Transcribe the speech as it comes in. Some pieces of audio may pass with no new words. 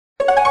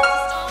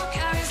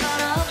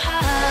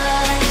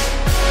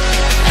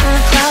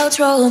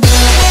control.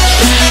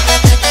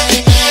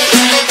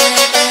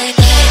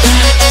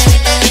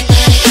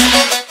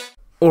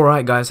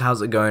 Alright guys,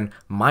 how's it going?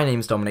 My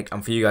name's Dominic,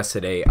 and for you guys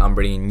today, I'm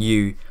bringing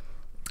you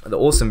the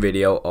awesome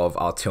video of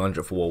our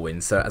 200th war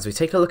win. So as we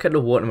take a look at the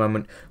war at the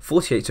moment,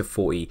 48 to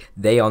 40,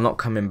 they are not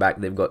coming back.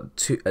 They've got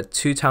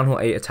two Town Hall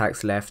 8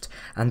 attacks left,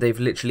 and they've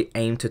literally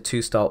aimed to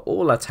 2-star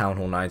all our Town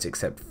Hall 9s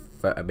except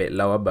for a bit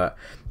lower, but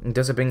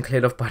those have been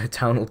cleared off by the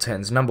Town Hall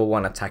 10s. Number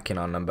 1 attacking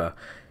our number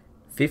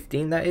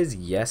 15, that is,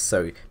 yes.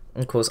 So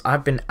of course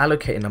I've been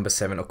allocating number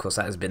 7, of course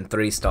that has been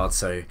 3-starred,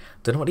 so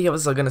don't know what the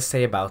others are going to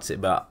say about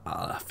it, but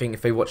I think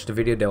if they watch the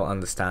video they'll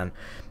understand.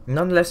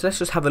 Nonetheless, let's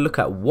just have a look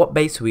at what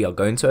base we are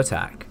going to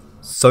attack.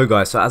 So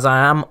guys, so as I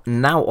am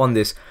now on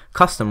this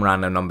custom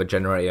random number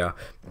generator,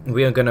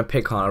 we are going to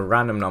pick on a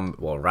random number,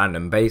 well,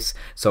 random base.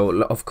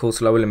 So of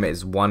course lower limit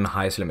is 1,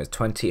 highest limit is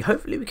 20.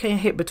 Hopefully we can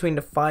hit between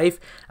the 5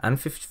 and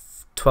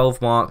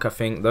 12 mark. I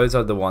think those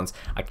are the ones.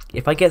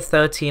 If I get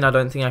 13, I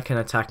don't think I can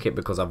attack it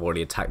because I've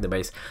already attacked the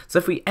base. So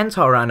if we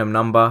enter our random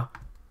number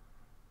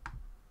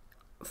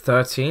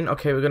 13,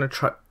 okay, we're going to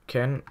try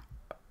again.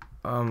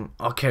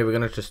 Okay, we're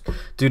going to just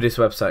do this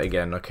website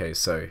again. Okay,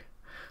 so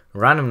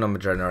random number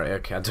generator.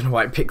 Okay, I don't know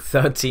why I picked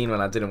 13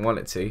 when I didn't want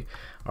it to.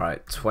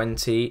 Alright,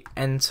 20,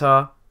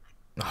 enter.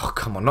 Oh,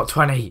 come on, not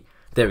 20.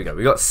 There we go,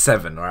 we got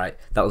 7, alright.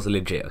 That was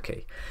legit,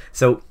 okay.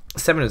 So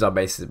 7 is our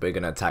base that we're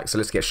going to attack, so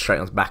let's get straight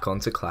on back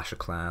onto Clash of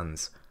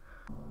Clans.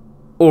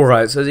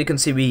 Alright, so as you can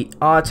see, we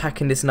are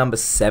attacking this number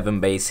 7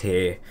 base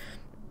here.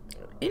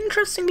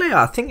 Interestingly,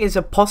 I think there's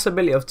a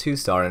possibility of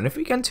 2-star, and if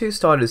we can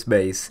 2-star this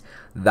base,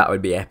 that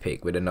would be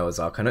epic with a Noah's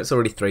Ark. I know it's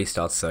already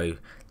 3-starred, so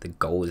the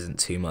goal isn't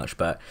too much,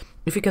 but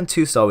if we can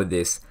 2-star with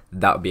this,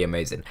 that would be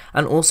amazing.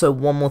 And also,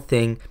 one more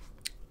thing,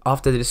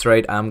 after this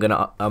raid, I'm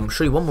gonna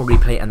show you one more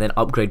replay and then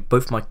upgrade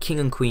both my king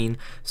and queen.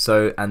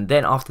 So, and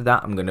then after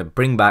that, I'm gonna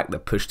bring back the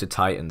Push to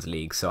Titans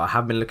League. So I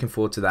have been looking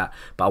forward to that,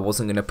 but I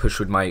wasn't gonna push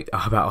with my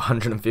about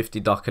 150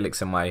 Dark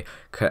Elixir in my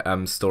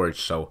storage.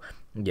 So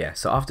yeah,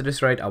 so after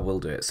this raid, I will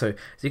do it. So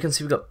as you can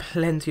see, we've got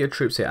plenty of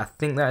troops here. I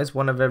think that is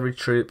one of every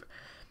troop.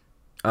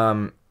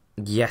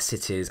 Yes,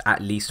 it is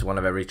at least one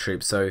of every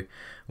troop. So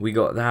we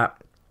got that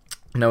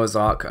Noah's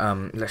Ark.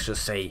 Let's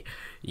just say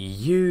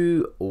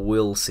you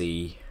will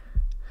see.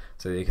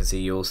 So you can see,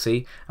 you'll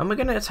see. And we're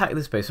going to attack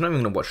this base. We're not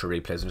even going to watch the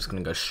replays. We're just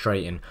going to go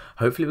straight in.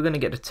 Hopefully we're going to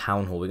get the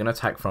Town Hall. We're going to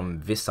attack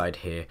from this side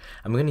here.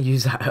 And we're going to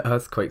use that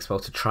Earthquake spell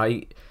to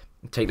try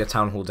take the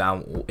Town Hall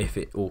down, or if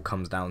it all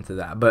comes down to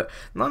that. But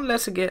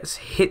nonetheless, it gets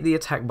hit the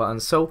attack button.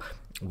 So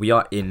we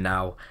are in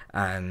now.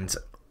 And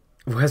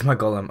where's my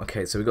golem?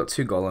 Okay, so we got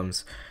 2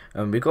 golems.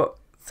 We got,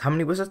 how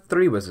many wizards?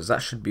 3 wizards.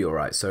 That should be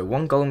alright. So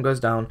 1 golem goes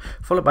down,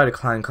 followed by the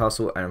Clan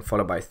Castle, and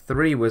followed by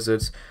 3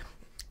 wizards.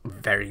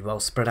 Very well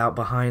spread out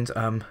behind.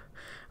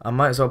 I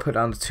might as well put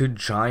down the 2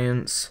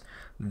 giants,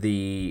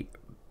 the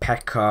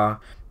P.E.CCCE,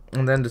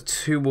 and then the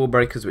 2 wall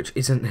breakers, which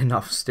isn't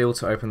enough still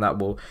to open that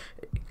wall.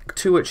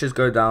 2 witches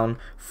go down,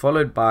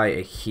 followed by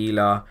a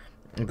healer.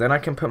 Then I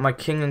can put my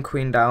king and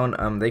queen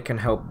down. They can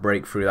help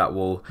break through that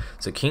wall.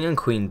 So king and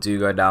queen do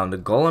go down. The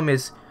golem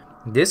is,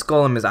 this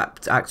golem is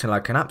acting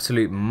like an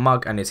absolute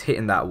mug and is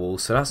hitting that wall,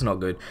 so that's not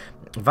good.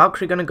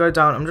 Valkyrie gonna go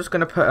down. I'm just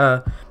gonna put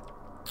a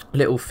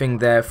little thing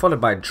there, followed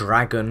by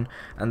dragon,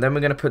 and then we're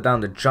going to put down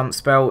the jump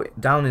spell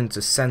down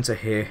into center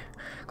here.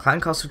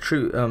 Clan Castle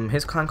troop,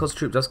 his Clan Castle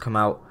troop does come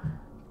out.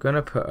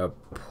 Gonna put a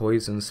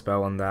poison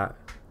spell on that.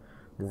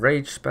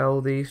 Rage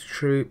spell these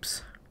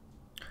troops.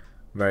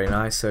 Very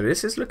nice. So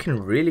this is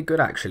looking really good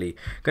actually.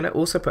 Gonna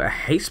also put a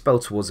haste spell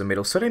towards the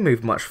middle so they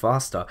move much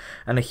faster,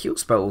 and a heal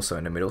spell also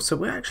in the middle. So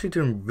we're actually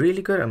doing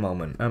really good at the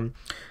moment.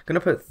 Gonna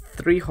put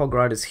 3 hog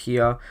riders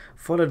here,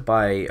 followed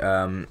by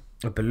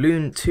a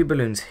balloon, 2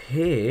 balloons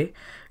here,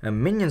 a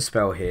minion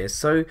spell here.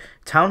 So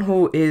Town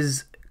Hall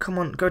is, come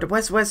on, go to,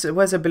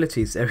 where's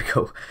abilities? There we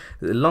go.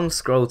 The long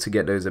scroll to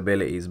get those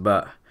abilities,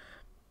 but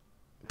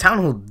Town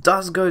Hall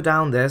does go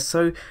down there.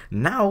 So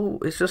now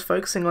it's just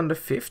focusing on the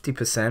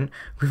 50%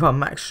 with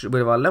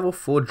our level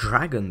 4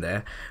 dragon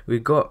there.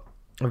 We've got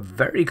a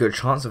very good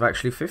chance of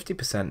actually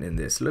 50% in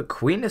this. Look,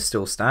 Queen is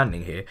still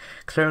standing here,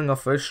 clearing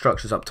off those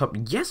structures up top.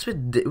 Yes,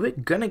 we're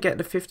gonna get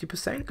the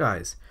 50%,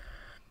 guys.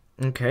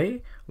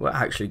 Okay, we're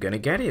actually going to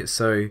get it.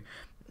 So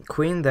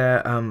queen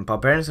there,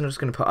 Barbarians are just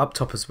going to put up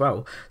top as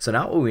well. So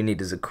now all we need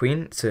is a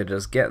queen to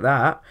just get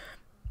that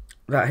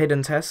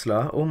hidden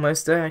Tesla.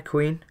 Almost there,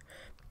 queen.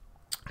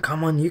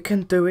 Come on, you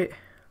can do it.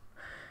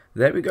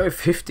 There we go,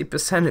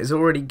 50% is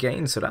already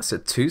gained. So that's a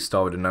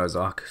 2-star with the Noah's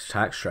Ark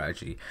attack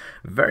strategy.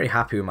 Very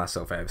happy with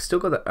myself. I've still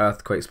got the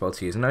Earthquake spell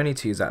to use. No need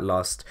to use that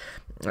last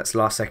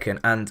second.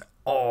 And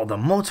oh, the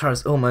mortar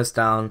is almost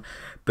down,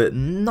 but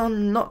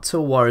not to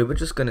worry. We're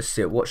just going to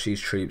sit, watch these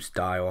troops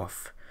die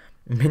off.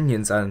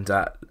 Minions and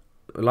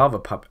lava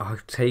pup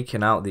are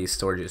taking out these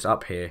storages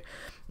up here.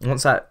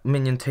 Once that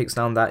minion takes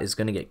down, that is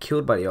going to get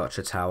killed by the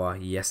archer tower.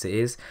 Yes, it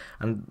is.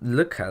 And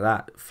look at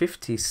that,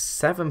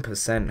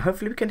 57%.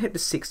 Hopefully we can hit the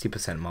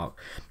 60% mark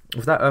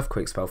with that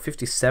earthquake spell.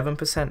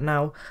 57%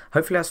 now.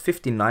 Hopefully that's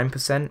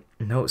 59%.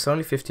 No, it's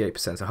only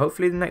 58%. So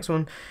hopefully the next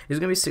one is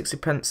going to be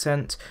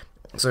 60%.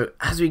 So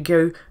as we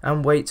go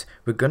and wait,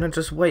 we're gonna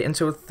just wait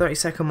until the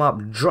 30-second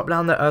mark, drop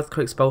down the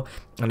earthquake spell,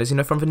 and as you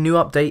know from the new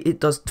update, it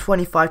does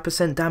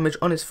 25% damage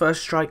on its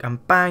first strike,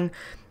 and bang,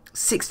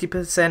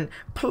 60%,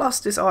 plus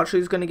this archer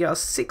is gonna get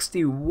us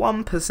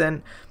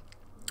 61%.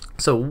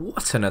 So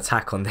what an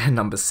attack on their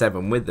number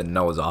 7 with the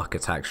Noah's Ark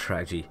attack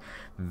strategy.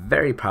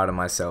 Very proud of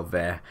myself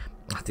there.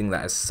 I think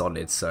that is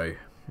solid, so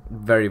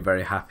very,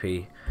 very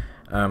happy.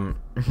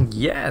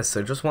 Yeah,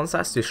 so just once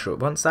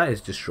that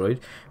is destroyed,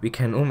 we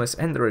can almost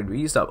end the raid. We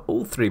used up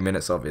all 3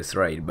 minutes of this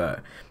raid,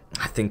 but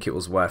I think it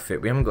was worth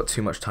it. We haven't got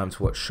too much time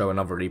to show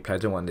another replay. I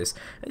don't want this.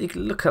 And you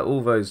can look at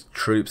all those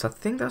troops. I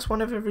think that's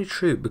one of every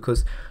troop,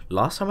 because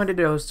last time I did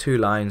it was 2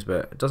 lines,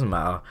 but it doesn't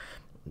matter.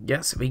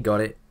 Yes, we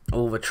got it.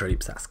 All the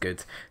troops, that's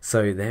good.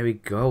 So there we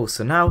go.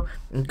 So now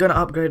I'm gonna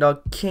upgrade our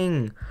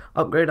king,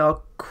 upgrade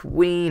our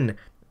queen.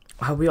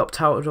 Have we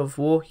opted out of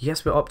war?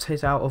 Yes, we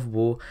opted out of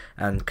war,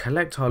 and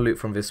collect our loot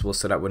from this wall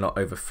so that we're not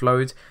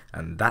overflowed.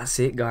 And that's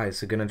it,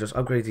 guys. We're gonna just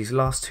upgrade these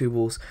last 2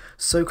 walls.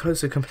 So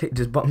close to complete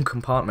this bottom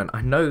compartment.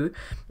 I know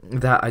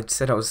that I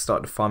said I would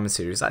start the farming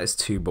series. That is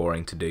too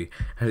boring to do.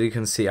 As you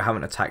can see, I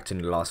haven't attacked in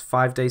the last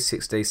 5 days,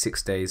 6 days,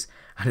 6 days,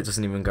 and it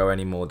doesn't even go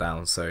any more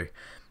down. So,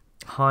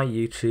 hi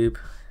YouTube.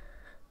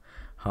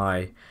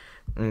 Hi.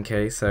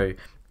 Okay, so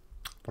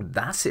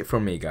that's it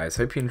from me, guys.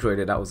 Hope you enjoyed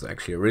it. That was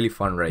actually a really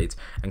fun raid,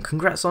 and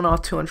congrats on our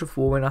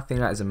 204 win. I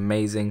think that is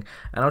amazing,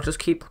 and I'll just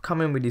keep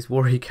coming with these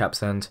war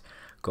recaps, and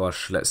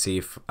gosh, let's see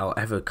if I'll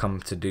ever come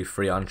to do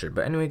 300.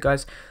 But anyway,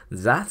 guys,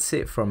 that's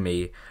it from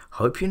me.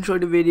 Hope you enjoyed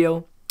the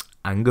video,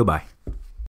 and goodbye.